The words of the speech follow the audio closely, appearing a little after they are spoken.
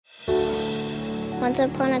Once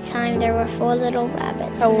upon a time, there were 4 little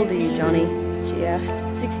rabbits. How old are you, Johnny? She asked.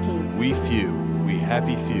 16. We few, we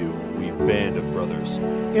happy few, we band of brothers.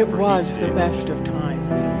 It was the best of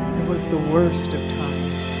times. It was the worst of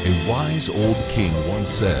times. A wise old king once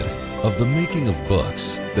said, "Of the making of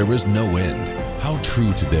books, there is no end." How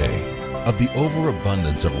true today. Of the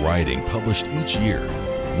overabundance of writing published each year,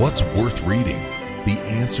 what's worth reading? The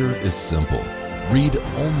answer is simple. Read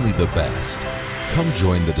only the best. Come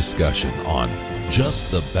join the discussion on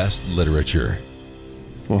Just the Best Literature.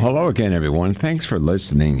 Well, hello again, everyone. Thanks for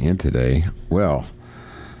listening in today. Well,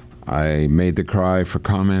 I made the cry for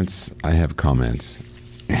comments. I have comments,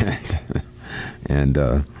 and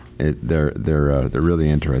they're really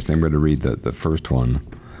interesting. I'm going to read the first one.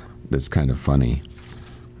 That's kind of funny,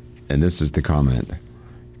 and this is the comment.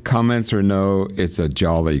 Comments or no, it's a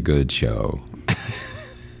jolly good show.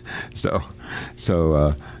 So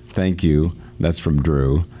thank you. That's from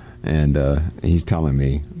Drew. And he's telling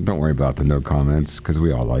me, don't worry about the no comments, because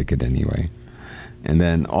we all like it anyway. And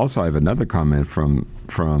then also I have another comment from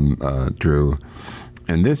Drew.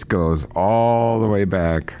 And this goes all the way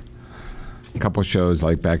back, a couple shows,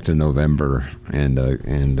 like back to November. And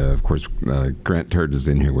of course, Grant Turd is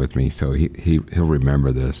in here with me, so he'll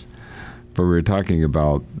remember this. But we were talking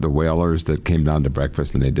about the whalers that came down to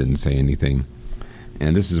breakfast and they didn't say anything.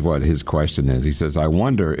 And this is what his question is. He says, I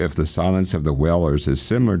wonder if the silence of the whalers is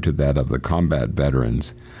similar to that of the combat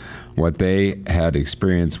veterans. What they had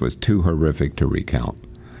experienced was too horrific to recount.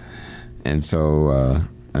 And so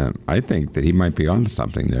I think that he might be onto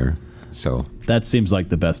something there. So that seems like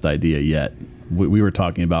the best idea yet. We were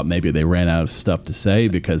talking about maybe they ran out of stuff to say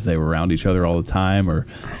because they were around each other all the time, or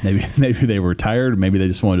maybe they were tired, maybe they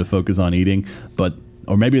just wanted to focus on eating,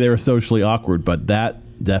 or maybe they were socially awkward. But that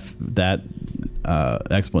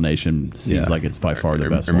explanation seems like it's by far the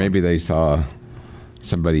best or one. Maybe they saw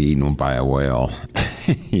somebody eaten by a whale.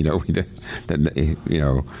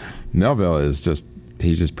 Melville is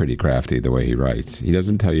he's just pretty crafty the way he writes. He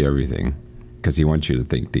doesn't tell you everything because he wants you to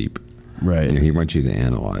think deep. Right. He wants you to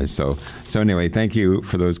analyze. So anyway, thank you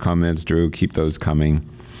for those comments, Drew. Keep those coming.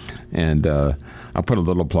 And I'll put a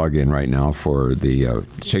little plug in right now for the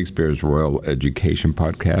Shakespeare's Royal Education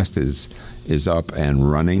podcast is up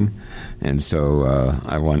and running. And so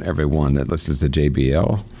I want everyone that listens to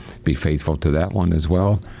JBL be faithful to that one as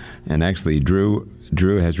well. And actually, Drew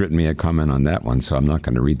has written me a comment on that one, so I'm not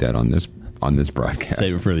going to read that on this broadcast.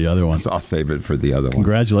 Save it for the other one. So I'll save it for the other one.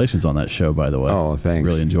 Congratulations on that show, by the way. Oh, thanks.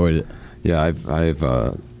 Really enjoyed it. Yeah,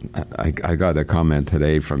 I got a comment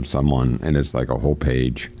today from someone, and it's like a whole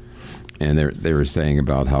page. And they were saying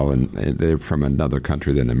about how they're from another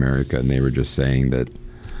country than America, and they were just saying that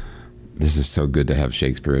this is so good to have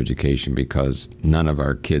Shakespeare education because none of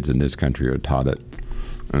our kids in this country are taught it.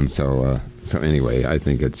 And so anyway, I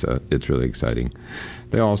think it's really exciting.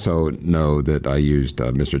 They also know that I used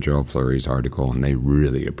Mr. Gerald Fleury's article, and they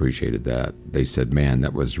really appreciated that. They said, "Man,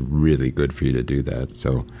 that was really good for you to do that."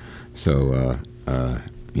 So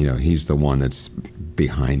he's the one that's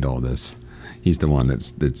behind all this. He's the one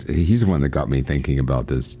he's the one that got me thinking about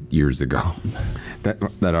this years ago.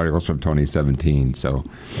 That article's from 2017. So,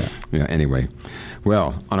 anyway.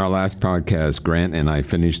 Well, on our last podcast, Grant and I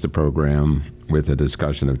finished the program with a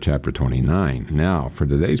discussion of Chapter 29. Now, for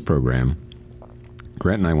today's program,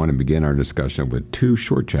 Grant and I want to begin our discussion with 2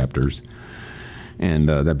 short chapters, and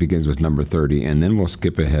that begins with number 30, and then we'll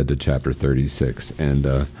skip ahead to Chapter 36. And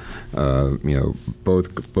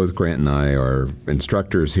both Grant and I are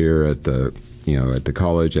instructors here at the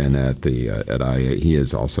college and at IA. He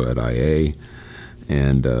is also at IA,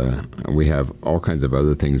 and we have all kinds of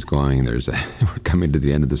other things going. We're coming to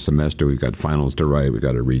the end of the semester. We've got finals to write. We've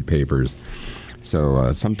got to read papers.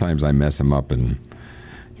 So sometimes I mess him up and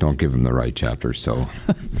don't give him the right chapter. So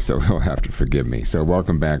he'll have to forgive me. So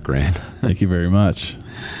welcome back, Grant. Thank you very much.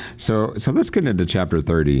 So let's get into Chapter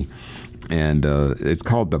 30, and it's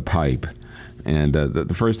called The Pipe. And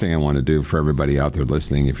the first thing I want to do for everybody out there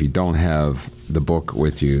listening, if you don't have the book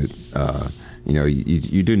with you,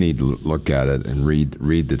 you do need to look at it and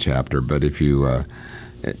read the chapter. But if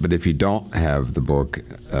you don't have the book,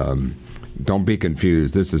 don't be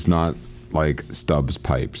confused. This is not like Stubbs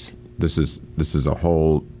Pipes. This is a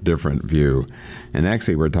whole different view. And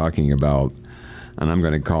actually, we're talking about, and I'm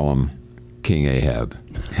going to call him King Ahab.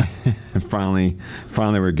 And finally,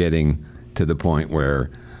 we're getting to the point where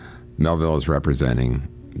Melville is representing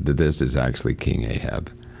that this is actually King Ahab.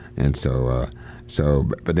 And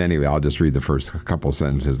but anyway, I'll just read the first couple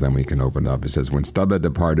sentences, then we can open up. It says, when Stubb had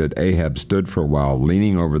departed, Ahab stood for a while,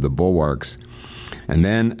 leaning over the bulwarks, and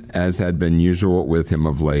then, as had been usual with him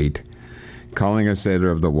of late, calling a sailor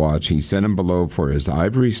of the watch, he sent him below for his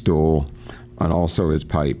ivory stool, and also his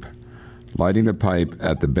pipe, lighting the pipe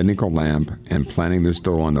at the binnacle lamp and planting the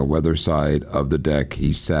stool on the weather side of the deck.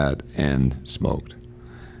 He sat and smoked.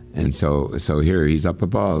 And so here he's up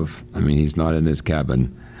above. I mean, he's not in his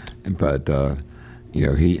cabin, but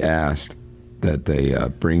he asked that they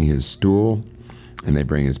bring his stool and they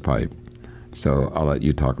bring his pipe. So I'll let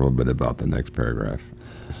you talk a little bit about the next paragraph.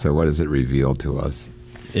 So what does it reveal to us?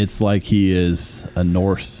 It's like he is a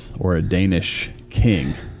Norse or a Danish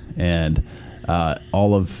king, and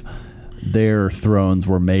all of their thrones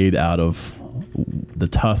were made out of the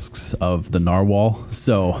tusks of the narwhal.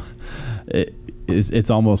 So it's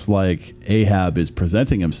almost like Ahab is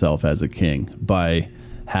presenting himself as a king by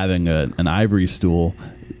having an ivory stool,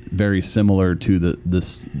 very similar to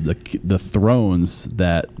the thrones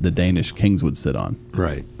that the Danish kings would sit on.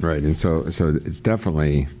 Right. And so it's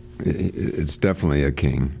definitely a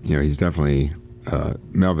king. He's definitely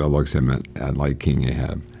Melville looks at him like King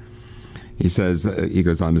Ahab. He says, he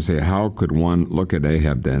goes on to say, how could one look at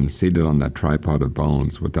Ahab then, seated on that tripod of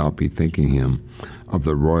bones, without bethinking him of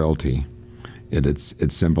the royalty it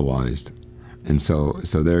symbolized? And so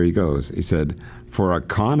there he goes. He said, for a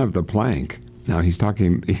Khan of the plank. Now he's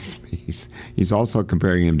talking. He's also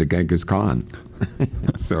comparing him to Genghis Khan.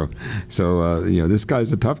 So this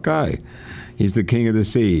guy's a tough guy. He's the king of the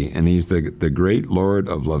sea, and he's the great lord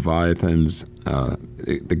of Leviathans.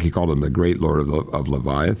 He called him the great lord of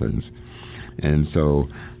Leviathans. And so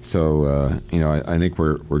I think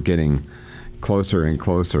we're getting closer and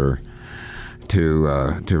closer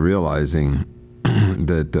to realizing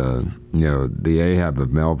that the Ahab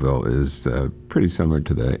of Melville is pretty similar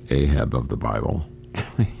to the Ahab of the Bible.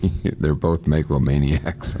 They're both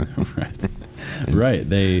megalomaniacs. Right.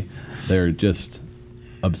 They're just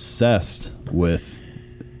obsessed with,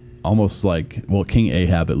 almost like, well, King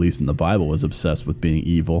Ahab, at least in the Bible, was obsessed with being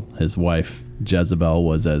evil. His wife Jezebel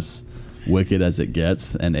was as wicked as it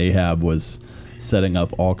gets, and Ahab was setting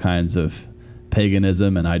up all kinds of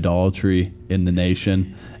paganism and idolatry in the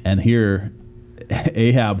nation. And here,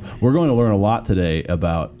 Ahab, we're going to learn a lot today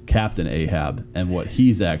about Captain Ahab and what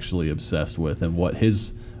he's actually obsessed with and what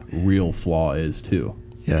his real flaw is too.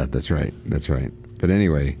 Yeah, that's right. But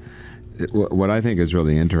anyway, what I think is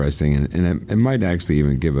really interesting, and it might actually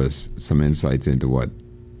even give us some insights into what,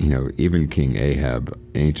 even King Ahab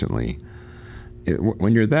anciently,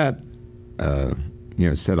 when you're that,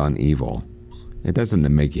 set on evil, it doesn't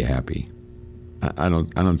make you happy. I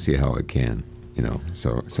don't see how it can,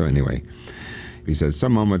 So anyway, he says,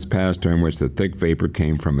 some moments passed during which the thick vapor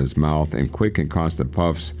came from his mouth in quick and constant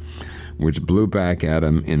puffs, which blew back at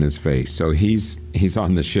him in his face. So he's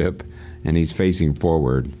on the ship, and he's facing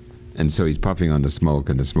forward, and so he's puffing on the smoke,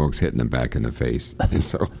 and the smoke's hitting him back in the face. And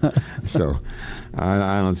so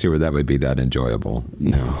I don't see where that would be that enjoyable,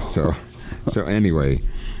 So anyway,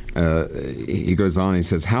 he goes on. He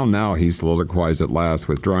says, "How now?" he soliloquized at last,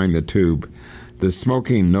 withdrawing the tube. "The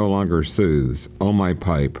smoking no longer soothes. O my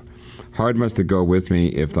pipe, hard must it go with me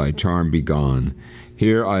if thy charm be gone.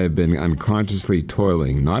 Here I have been unconsciously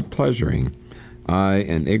toiling, not pleasuring, aye,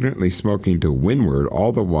 and ignorantly smoking to windward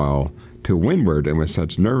all the while, to windward, and with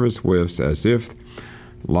such nervous whiffs as if,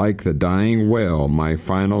 like the dying whale, my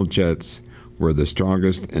final jets were the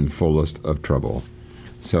strongest and fullest of trouble."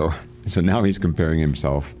 So now he's comparing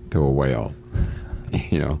himself to a whale,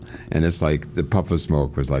 and it's like the puff of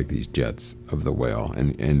smoke was like these jets of the whale.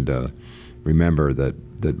 And remember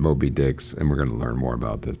that Moby Dick's, and we're going to learn more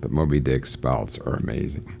about this, but Moby Dick's spouts are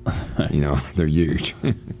amazing. They're huge.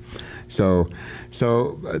 So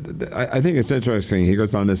I think it's interesting. He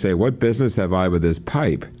goes on to say, "What business have I with this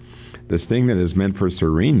pipe, this thing that is meant for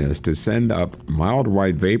sereneness, to send up mild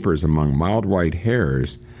white vapors among mild white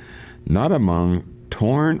hairs, not among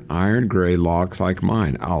torn iron gray locks like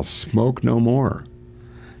mine? I'll smoke no more."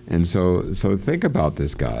 And so think about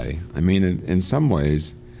this guy. I mean, in some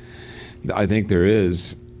ways, I think there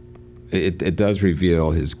is, it does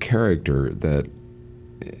reveal his character that,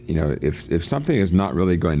 if something is not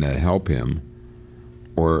really going to help him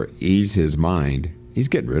or ease his mind, he's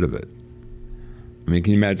getting rid of it. I mean,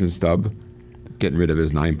 can you imagine Stubb getting rid of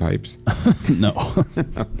his 9 pipes? No,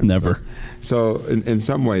 never. So in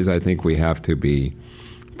some ways, I think we have to be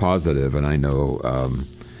positive. And I know,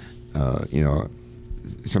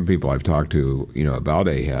 some people I've talked to, about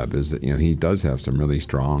Ahab is that, he does have some really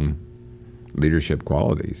strong leadership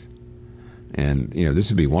qualities. And, this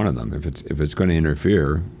would be one of them. If it's going to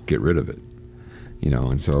interfere, get rid of it.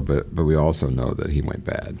 And so, but we also know that he went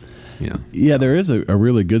bad. Yeah, there is a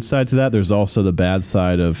really good side to that. There's also the bad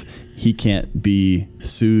side of he can't be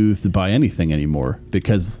soothed by anything anymore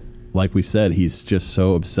because, like we said, he's just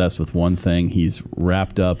so obsessed with one thing. He's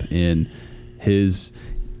wrapped up in his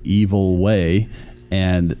evil way,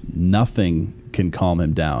 and nothing can calm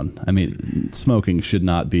him down. I mean, smoking should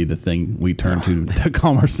not be the thing we turn to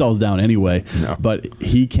calm ourselves down anyway. No. But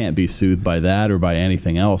he can't be soothed by that or by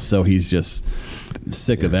anything else, so he's just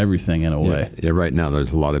sick of everything in a way. Yeah, right now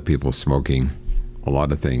there's a lot of people smoking a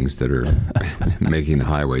lot of things that are making the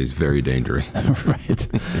highways very dangerous. Right.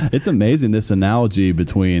 It's amazing, this analogy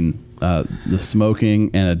between the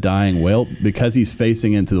smoking and a dying whale. Because he's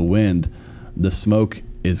facing into the wind, the smoke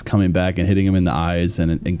is coming back and hitting him in the eyes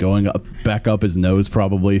and going back up his nose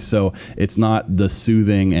probably. So it's not the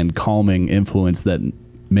soothing and calming influence that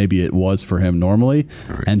maybe it was for him normally.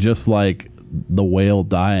 Right. And just like the whale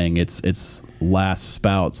dying, its last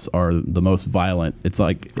spouts are the most violent. It's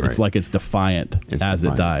like it's defiant as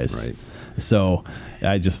it dies. Right. So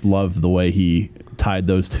I just love the way he tied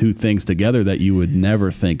those two things together that you would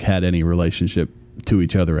never think had any relationship to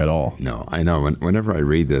each other at all. No, I know. Whenever I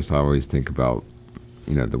read this, I always think about,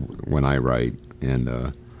 when I write,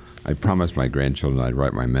 and I promised my grandchildren I'd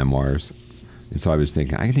write my memoirs, and so I was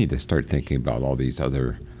thinking I need to start thinking about all these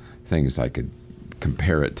other things I could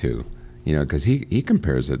compare it to, because he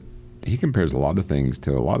compares it. He compares a lot of things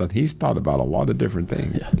to he's thought about a lot of different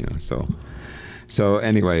things, So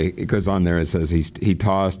anyway, it goes on there. It says he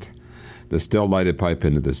tossed the still lighted pipe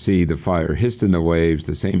into the sea. The fire hissed in the waves.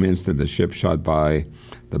 The same instant the ship shot by,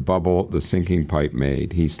 the bubble the sinking pipe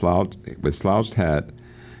made. He with slouched hat.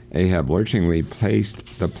 Ahab lurchingly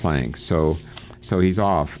placed the plank. So he's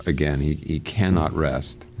off again. He cannot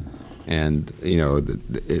rest. And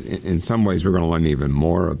in some ways we're going to learn even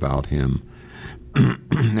more about him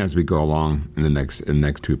as we go along in the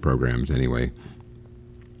next two programs. Anyway,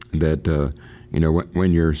 that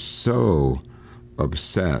when you're so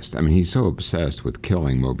obsessed, I mean, he's so obsessed with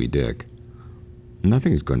killing Moby Dick,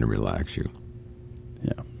 nothing's going to relax you.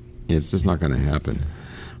 Yeah, it's just not going to happen.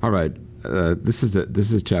 All right, this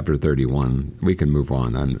is chapter 31. We can move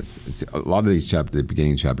on. A lot of these the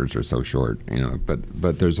beginning chapters are so short,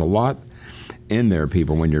 but there's a lot in there,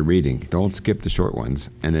 people. When you're reading, don't skip the short ones,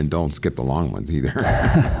 and then don't skip the long ones either.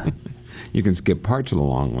 You can skip parts of the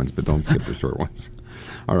long ones, but don't skip the short ones.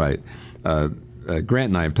 All right. Grant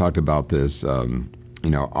and I have talked about this,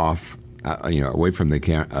 off, away from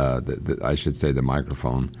I should say the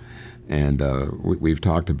microphone, and we've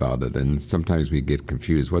talked about it. And sometimes we get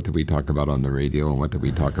confused. What did we talk about on the radio, and what did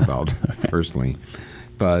we talk about personally?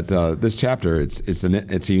 But this chapter, it's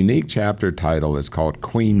a unique chapter title. It's called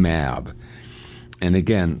Queen Mab, and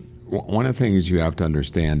again, one of the things you have to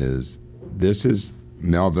understand is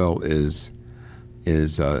Melville is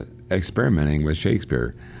experimenting with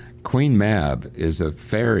Shakespeare. Queen Mab is a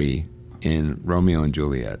fairy in Romeo and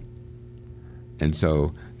Juliet, and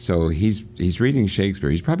so he's reading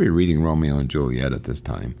Shakespeare. He's probably reading Romeo and Juliet at this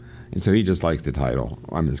time, and so he just likes the title.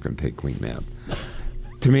 I'm just going to take Queen Mab.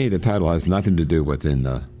 To me, the title has nothing to do it's in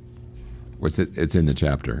the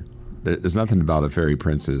chapter. There's nothing about a fairy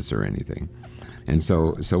princess or anything, and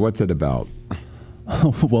so what's it about?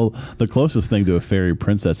 Well, the closest thing to a fairy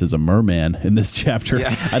princess is a merman in this chapter.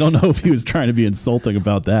 Yeah. I don't know if he was trying to be insulting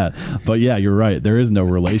about that, but yeah, you're right. There is no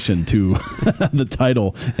relation to the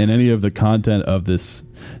title in any of the content of this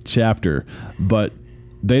chapter. But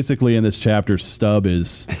basically in this chapter, Stubb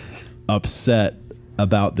is upset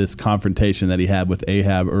about this confrontation that he had with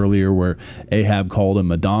Ahab earlier, where Ahab called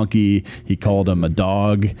him a donkey, he called him a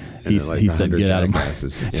dog. He said, "Get out of my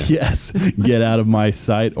yes, get out of my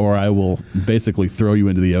sight, or I will basically throw you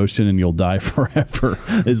into the ocean and you'll die forever."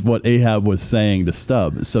 Is what Ahab was saying to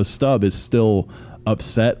Stubb. So Stubb is still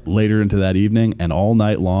upset later into that evening, and all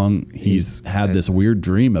night long he's had this weird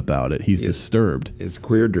dream about it. He's disturbed. It's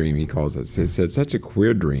queer dream, he calls it. He said, such a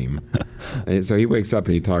queer dream. And so he wakes up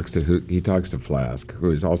and he talks to Flask,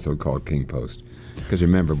 who is also called King Post. Because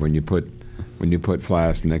remember, when you put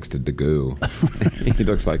Flask next to Daggoo, he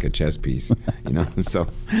looks like a chess piece, So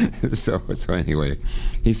anyway,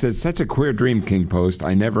 he said, such a queer dream, King Post,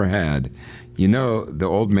 I never had. The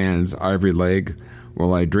old man's ivory leg.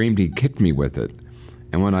 Well, I dreamed he kicked me with it.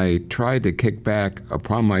 And when I tried to kick back,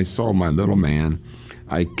 upon my soul, my little man,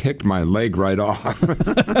 I kicked my leg right off.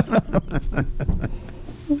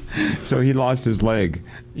 So he lost his leg,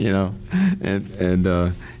 and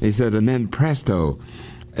he said, and then presto,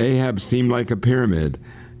 Ahab seemed like a pyramid,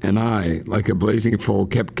 and I, like a blazing foal,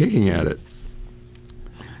 kept kicking at it.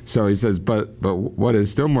 So he says, but what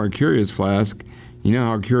is still more curious, Flask, you know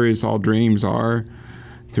how curious all dreams are?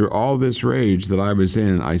 Through all this rage that I was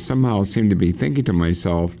in, I somehow seemed to be thinking to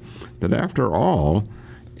myself that after all,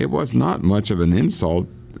 it was not much of an insult,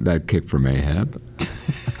 that kick from Ahab.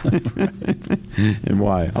 And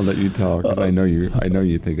why? I'll let you tell, because I know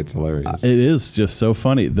you think it's hilarious. It is just so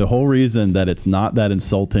funny. The whole reason that it's not that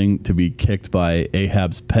insulting to be kicked by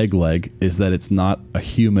Ahab's peg leg is that it's not a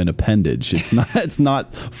human appendage. It's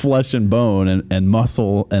not flesh and bone and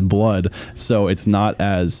muscle and blood. So it's not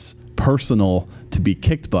as personal to be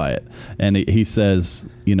kicked by it. And he says,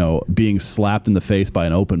 being slapped in the face by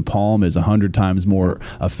an open palm is 100 times more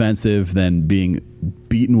offensive than being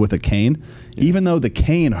beaten with a cane. Yeah. Even though the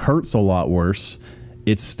cane hurts a lot worse,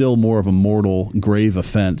 it's still more of a mortal, grave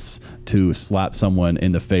offense to slap someone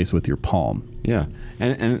in the face with your palm. Yeah.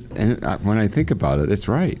 And when I think about it, it's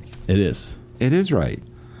right. It is. It is right.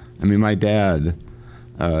 I mean, my dad,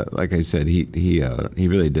 like I said, he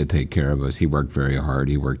really did take care of us. He worked very hard.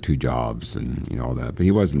 He worked 2 jobs and all that. But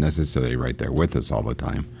he wasn't necessarily right there with us all the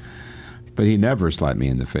time. But he never slapped me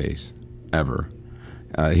in the face, ever.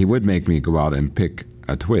 He would make me go out and pick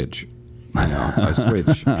a twitch, a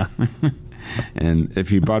switch. And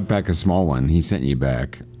if you brought back a small one, he sent you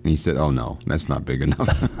back. And he said, "Oh no, that's not big enough."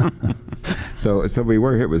 So we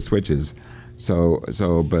were hit with switches.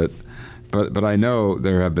 But I know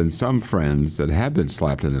there have been some friends that have been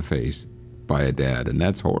slapped in the face by a dad, and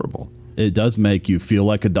that's horrible. It does make you feel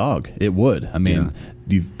like a dog. It would. I mean,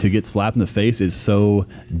 to get slapped in the face is so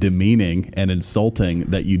demeaning and insulting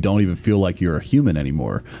that you don't even feel like you're a human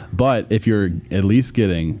anymore. But if you're at least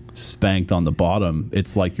getting spanked on the bottom,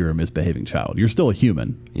 it's like you're a misbehaving child. You're still a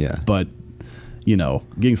human. Yeah. But,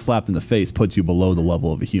 getting slapped in the face puts you below the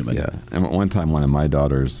level of a human. Yeah. And one time, one of my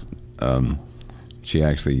daughters, she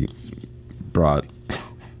actually brought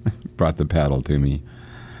the paddle to me,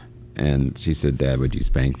 and she said, "Dad, would you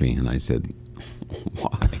spank me?" And I said,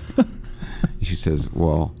 "Why?" She says,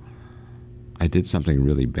 "Well, I did something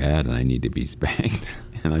really bad and I need to be spanked."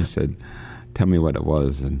 And I said, "Tell me what it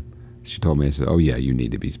was." And she told me. I said, "Oh yeah, you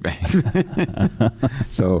need to be spanked."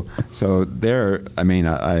 So there, I mean,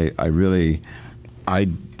 I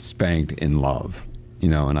spanked in love,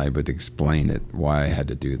 and I would explain it, why I had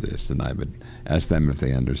to do this, and I would ask them if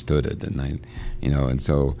they understood it, and and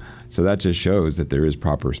so that just shows that there is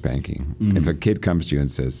proper spanking. Mm-hmm. If a kid comes to you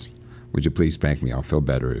and says, "Would you please spank me? I'll feel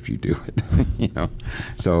better if you do it."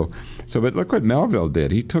 So but look what Melville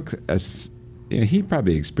did. He took he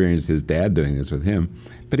probably experienced his dad doing this with him,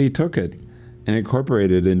 but he took it and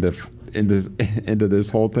incorporated into this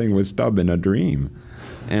whole thing with Stubb in a dream.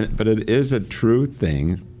 But it is a true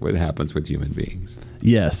thing what happens with human beings.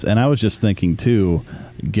 Yes, and I was just thinking too,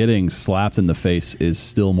 getting slapped in the face is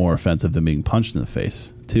still more offensive than being punched in the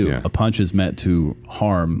face too. Yeah. A punch is meant to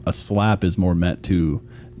harm. A slap is more meant to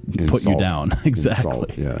put you down. Exactly.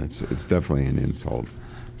 Insult. Yeah, it's definitely an insult.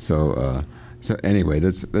 So anyway,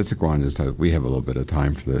 let's go on. We have a little bit of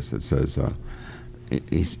time for this. It says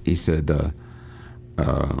he said.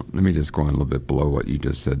 Let me just go on a little bit below what you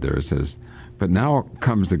just said there. It says, "But now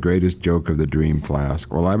comes the greatest joke of the dream,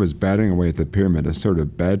 Flask. While I was batting away at the pyramid, a sort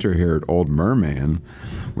of badger-haired old merman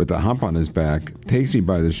with a hump on his back takes me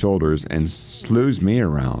by the shoulders and slews me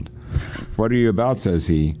around. 'What are you about?' says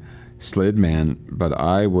he. 'Slid, man,' but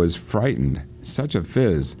I was frightened. Such a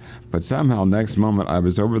fizz. But somehow next moment I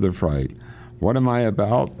was over the fright. 'What am I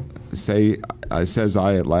about?' says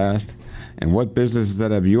I at last. 'And what business is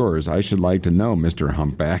that of yours? I should like to know, Mr.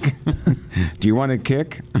 Humpback. Do you want to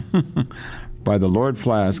kick?' By the Lord,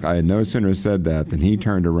 Flask, I had no sooner said that than he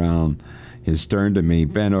turned around his stern to me,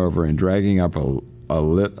 bent over, and dragging up a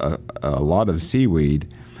lot of seaweed,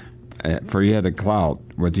 for he had a clout.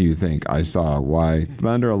 What do you think I saw? Why,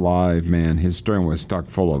 thunder alive, man, his stern was stuck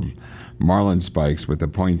full of marlin spikes with the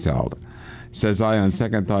points out. Says I, on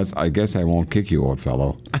second thoughts, I guess I won't kick you, old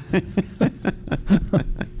fellow."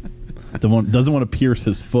 Doesn't want to pierce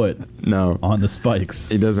his foot. No, on the spikes.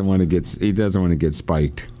 He doesn't want to get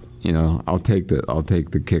spiked. I'll take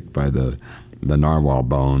the kick by the narwhal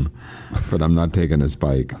bone, but I'm not taking a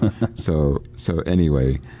spike. So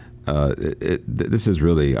anyway, this is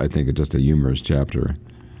really, I think, just a humorous chapter.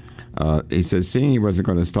 He says, seeing he wasn't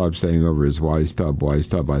going to stop saying over his why Stubb, I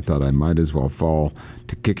thought I might as well fall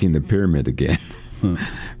to kicking the pyramid again.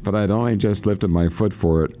 But I'd only just lifted my foot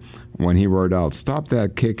for it when he roared out, "Stop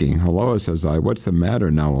that kicking." "Hello," says I. "What's the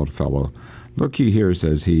matter now, old fellow?" "Look you here,"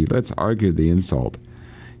 says he. "Let's argue the insult.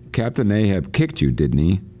 Captain Ahab kicked you, didn't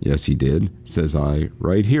he?" "Yes, he did," says I.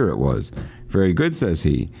 "Right here it was." "Very good," says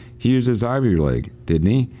he. "He used his ivory leg, didn't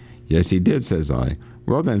he?" "Yes, he did," says I.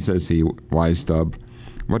 "Well then," says he, "why, Stubb,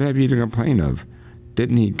 what have you to complain of?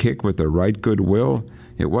 Didn't he kick with a right good will?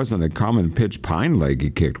 It wasn't a common pitch pine leg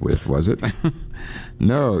he kicked with, was it?"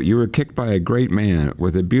 "No, you were kicked by a great man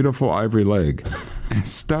with a beautiful ivory leg."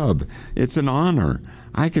 "Stubb, it's an honor.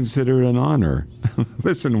 I consider it an honor."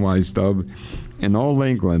 "Listen, why, Stubb, In old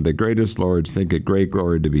England, the greatest lords think it great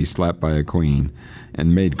glory to be slapped by a queen,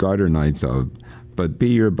 and made garter knights of. But be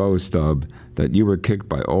your bow, Stubb, that you were kicked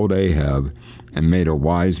by old Ahab, and made a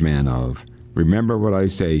wise man of. Remember what I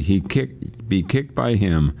say, be kicked by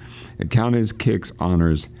him, account his kicks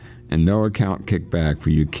honors, and no account kick back, for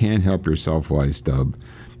you can't help yourself, wise Stubb.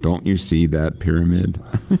 Don't you see that pyramid?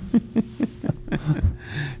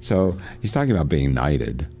 So he's talking about being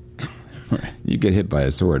knighted. You get hit by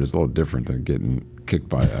a sword, it's a little different than getting kicked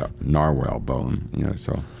by a narwhal bone,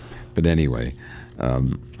 so. But anyway,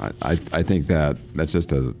 I think that's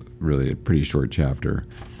just a pretty short chapter.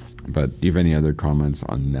 But do you have any other comments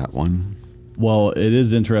on that one? Well, it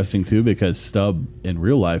is interesting too because Stubb in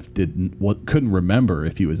real life couldn't remember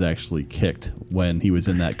if he was actually kicked when he was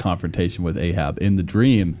in that confrontation with Ahab. In the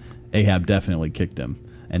dream, Ahab definitely kicked him.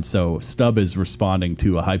 And so Stubb is responding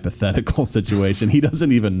to a hypothetical situation. He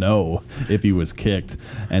doesn't even know if he was kicked.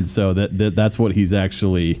 And so that's what he's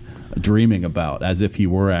actually dreaming about, as if he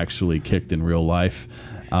were actually kicked in real life.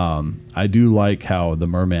 I do like how the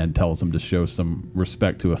merman tells him to show some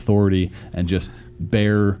respect to authority and just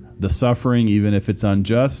bear the suffering, even if it's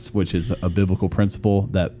unjust, which is a biblical principle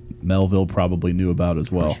that Melville probably knew about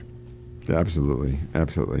as well. Absolutely.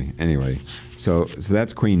 Anyway, so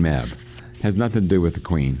that's Queen Mab. Has nothing to do with the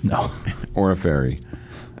queen. No. Or a fairy.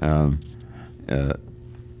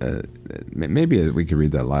 Maybe we could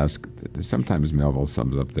read that last. Sometimes Melville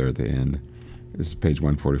sums up there at the end. This is page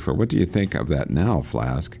 144. What do you think of that now,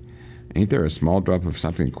 Flask? Ain't there a small drop of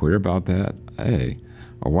something queer about that? Hey,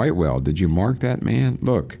 a white whale. Did you mark that, man?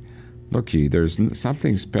 Look ye, there's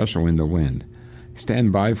something special in the wind.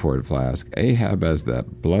 Stand by for it, Flask. Ahab has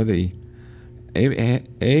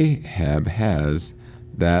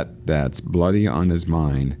that's bloody on his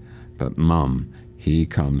mind, but Mum, he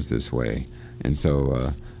comes this way. And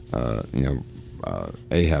so,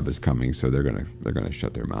 Ahab is coming, so they're gonna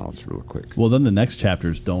shut their mouths real quick. Well, then the next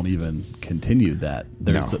chapters don't even continue that.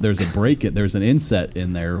 There's a break. There's an inset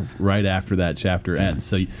in there right after that chapter ends.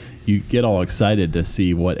 So you get all excited to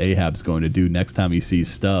see what Ahab's going to do next time he sees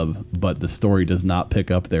Stubb, but the story does not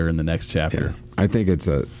pick up there in the next chapter. Yeah. I think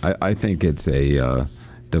it's a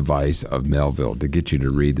device of Melville to get you to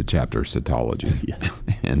read the chapter Cetology. Yes.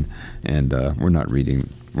 and we're not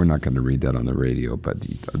going to read that on the radio, but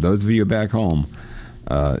those of you back home,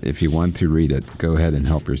 if you want to read it, go ahead and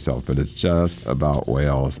help yourself. But it's just about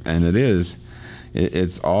whales, and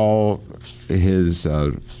it's all his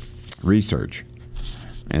research.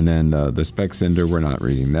 And then the Spec Cinder, we're not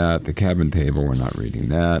reading that. The Cabin Table, we're not reading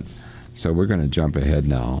that. So we're going to jump ahead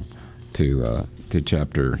now to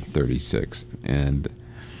chapter 36. And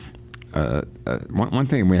one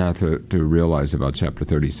thing we have to realize about chapter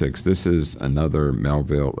 36, this is another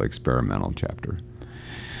Melville experimental chapter.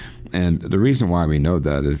 And the reason why we know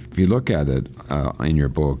that, if you look at it in your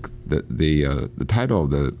book, the title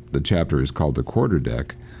of the chapter is called The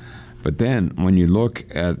Quarterdeck. But then when you look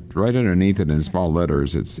at right underneath it in small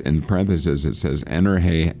letters, it's in parentheses, it says, enter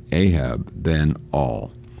Ahab, then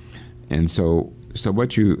all. And so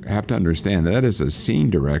what you have to understand, that is a scene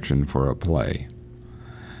direction for a play.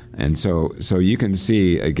 And so you can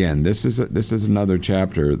see, again, this is another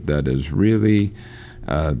chapter that is really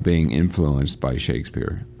being influenced by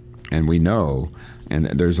Shakespeare. And we know, and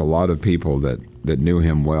there's a lot of people that knew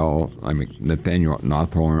him well. I mean, Nathaniel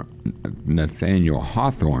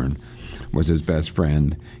Hawthorne was his best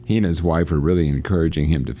friend. He and his wife were really encouraging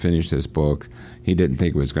him to finish this book. He didn't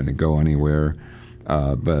think it was going to go anywhere.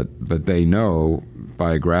 But they know,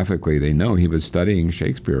 biographically, they know he was studying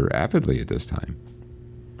Shakespeare avidly at this time.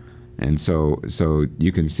 And so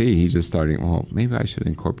you can see he's just starting, well, maybe I should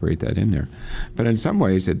incorporate that in there. But in some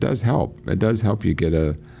ways, it does help. It does help you get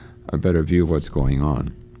a better view of what's going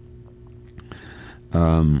on.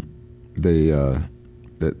 The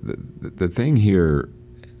thing here,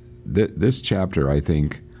 this chapter, I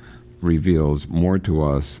think, reveals more to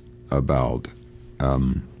us about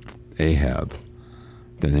Ahab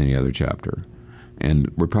than any other chapter.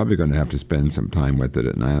 And we're probably going to have to spend some time with it.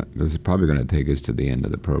 And this is probably going to take us to the end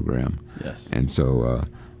of the program. Yes. And so,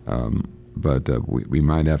 we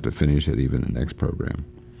might have to finish it even the next program.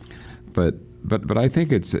 But I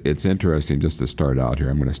think it's interesting just to start out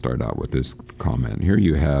here. I'm going to start out with this comment. Here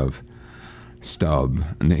you have Stubb,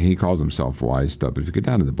 and he calls himself Wise Stubb. If you go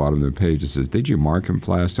down to the bottom of the page, it says, "Did you mark him,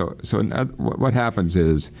 Flash?" So what happens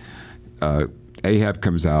is Ahab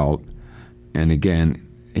comes out, and again,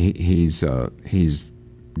 he's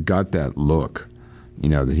got that look,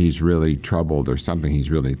 that he's really troubled or something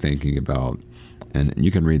he's really thinking about, and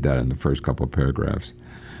you can read that in the first couple of paragraphs.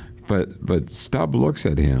 But Stubb looks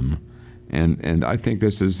at him, And I think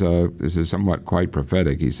this is somewhat quite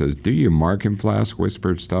prophetic. He says, "Do you mark him, Flask?"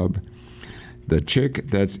 whispered Stubb. "The chick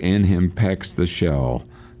that's in him pecks the shell,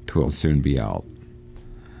 'twill soon be out."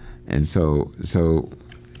 And so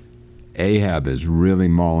Ahab is really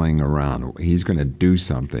mulling around. He's going to do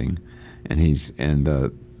something,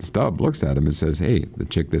 and Stubb looks at him and says, "Hey, the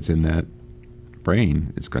chick that's in that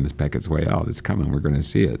brain, it's going to peck its way out. It's coming. We're going to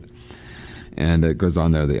see it." And it goes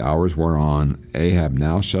on there. The hours wore on. Ahab,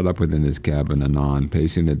 now shut up within his cabin, anon,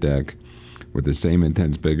 pacing the deck with the same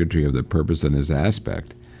intense bigotry of the purpose in his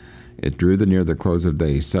aspect. It drew near the close of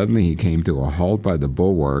day. Suddenly he came to a halt by the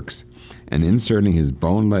bulwarks, and inserting his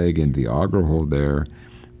bone leg into the auger hole there,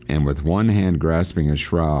 and with one hand grasping a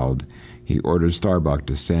shroud, he ordered Starbuck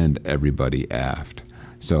to send everybody aft.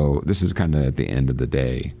 So this is kind of at the end of the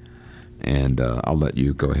day, and I'll let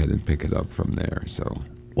you go ahead and pick it up from there. So,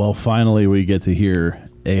 well, finally we get to hear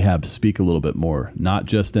Ahab speak a little bit more, not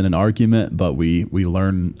just in an argument, but we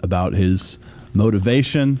learn about his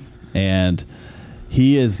motivation, and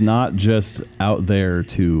he is not just out there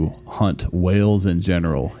to hunt whales in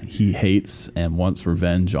general. He hates and wants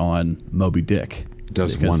revenge on Moby Dick.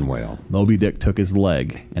 Just one whale. Moby Dick took his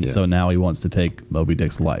leg, and so now he wants to take Moby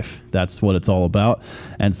Dick's life. That's what it's all about.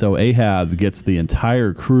 And so Ahab gets the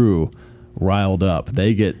entire crew riled up.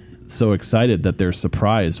 They get so excited that they're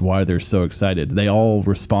surprised why they're so excited. They all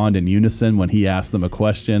respond in unison when he asks them a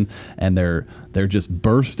question, and they're just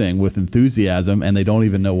bursting with enthusiasm, and they don't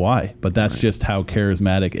even know why. But that's just how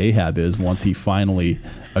charismatic Ahab is once he finally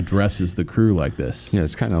addresses the crew like this. Yeah,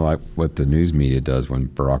 it's kind of like what the news media does when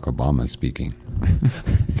Barack Obama is speaking.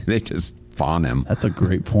 They just fawn him. That's a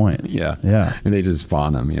great point. Yeah. And they just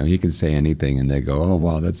fawn him. He can say anything, and they go, "Oh,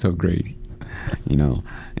 wow, that's so great."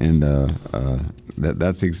 And the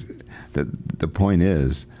point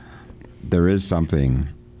is, there is something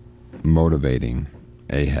motivating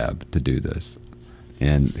Ahab to do this,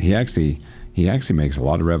 and he actually makes a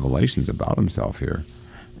lot of revelations about himself here,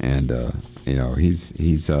 and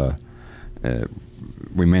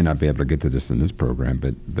we may not be able to get to this in this program,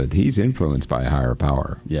 but he's influenced by a higher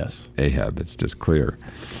power. Yes, Ahab. It's just clear.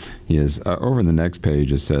 He is. Over the next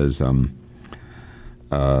page, it says.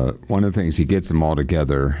 One of the things, he gets them all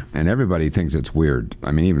together, and everybody thinks it's weird.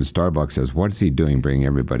 I mean, even Starbuck says, "What's he doing bringing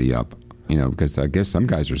everybody up?" Because I guess some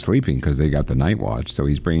guys are sleeping because they got the night watch, so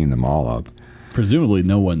he's bringing them all up. Presumably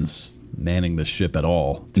no one's manning the ship at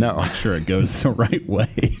all to make sure it goes the right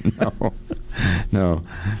way. No.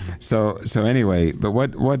 So anyway, but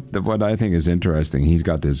what I think is interesting, he's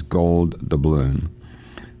got this gold doubloon,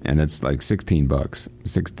 and it's like $16.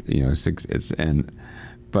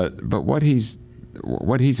 But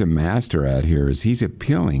what he's a master at here is he's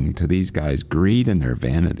appealing to these guys' greed and their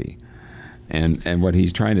vanity. And what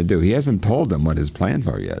he's trying to do, he hasn't told them what his plans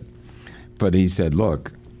are yet. But he said,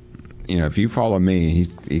 "Look, if you follow me,"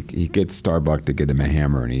 he gets Starbuck to get him a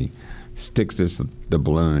hammer, and he sticks the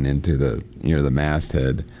balloon into the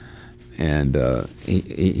masthead. And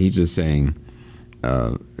he's just saying,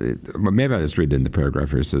 but maybe I'll just read it in the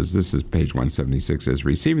paragraph here. It says, this is page 176, says,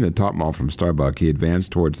 "Receiving the topmaul from Starbuck, he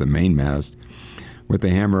advanced towards the mainmast with the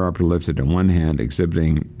hammer uplifted in one hand,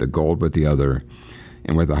 exhibiting the gold with the other,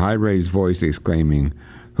 and with a high-raised voice exclaiming,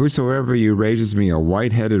 'Whosoever you raises me a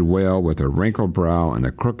white-headed whale with a wrinkled brow and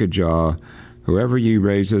a crooked jaw, whoever you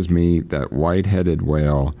raises me that white-headed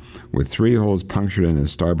whale with 3 holes punctured in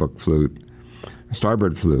his starboard fluke,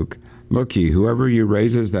 look ye, whoever you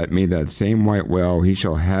raises that same white whale, he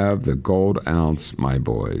shall have the gold ounce, my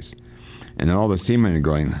boys.'" And all the seamen are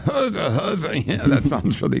going, "Huzzah. Yeah, that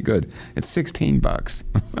sounds really good. It's $16.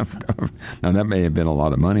 Now, that may have been a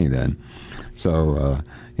lot of money then. So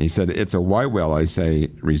he said, "It's a white whale, I say,"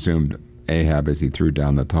 resumed Ahab as he threw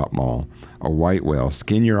down the topmaul. "A white whale.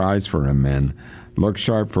 Skin your eyes for him, men. Look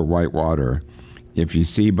sharp for white water. If you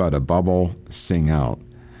see but a bubble, sing out."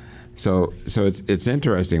 So it's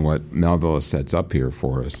interesting what Melville sets up here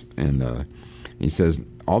for us. And he says,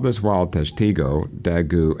 "All this while Tashtego,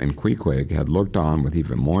 Daggoo, and Queequeg had looked on with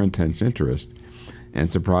even more intense interest and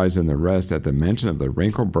surprise than the rest at the mention of the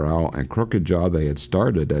wrinkled brow and crooked jaw they had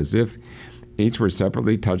started, as if each were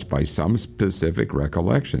separately touched by some specific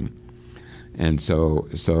recollection." And so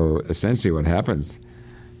essentially what happens,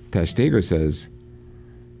 Tashtego says,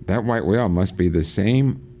 that white whale must be the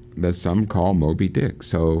same that some call Moby Dick.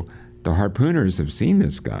 So the harpooners have seen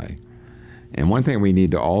this guy. And one thing we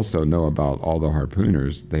need to also know about all the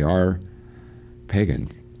harpooners, they are pagan.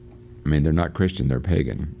 I mean, they're not Christian, they're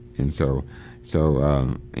pagan. And so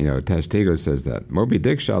Tashtego says that. "Moby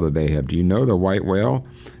Dick," shouted Ahab, "do you know the white whale?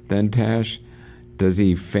 Then, Tash, does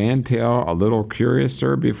he fantail a little curious,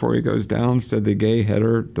 sir, before he goes down?" said the gay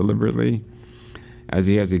header deliberately. as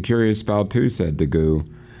he has a curious spout too, said Daggoo.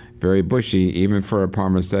 Very bushy, even for a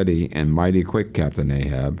Parmacetti, and mighty quick, Captain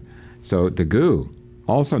Ahab. So Daggoo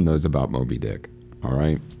also knows about Moby Dick. All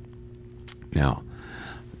right? Now,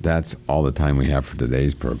 that's all the time we have for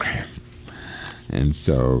today's program. And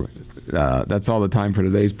so that's all the time for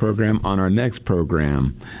today's program. On our next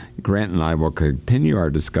program, Grant and I will continue our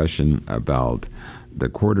discussion about the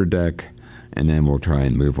quarterdeck, and then we'll try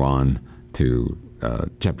and move on to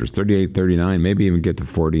chapters 38, 39, maybe even get to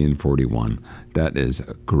 40 and 41. That is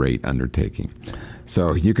a great undertaking.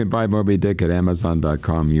 So you can buy Moby Dick at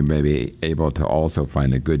Amazon.com. You may be able to also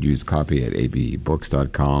find a good used copy at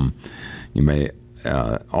abebooks.com. You may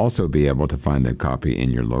also be able to find a copy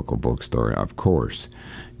in your local bookstore. Of course,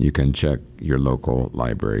 you can check your local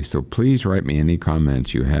library. So please write me any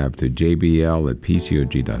comments you have to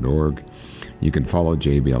jbl@pcog.org. You can follow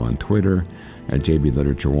JBL on Twitter at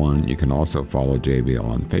JBLiterature1. You can also follow JBL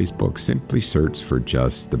on Facebook. Simply search for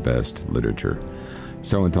Just the Best Literature.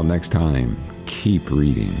 So until next time, keep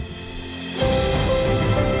reading.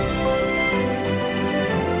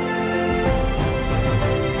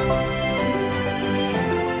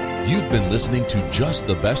 You've been listening to Just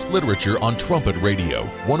the Best Literature on Trumpet Radio,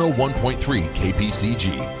 101.3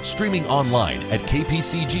 KPCG, streaming online at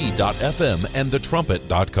kpcg.fm and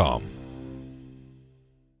thetrumpet.com.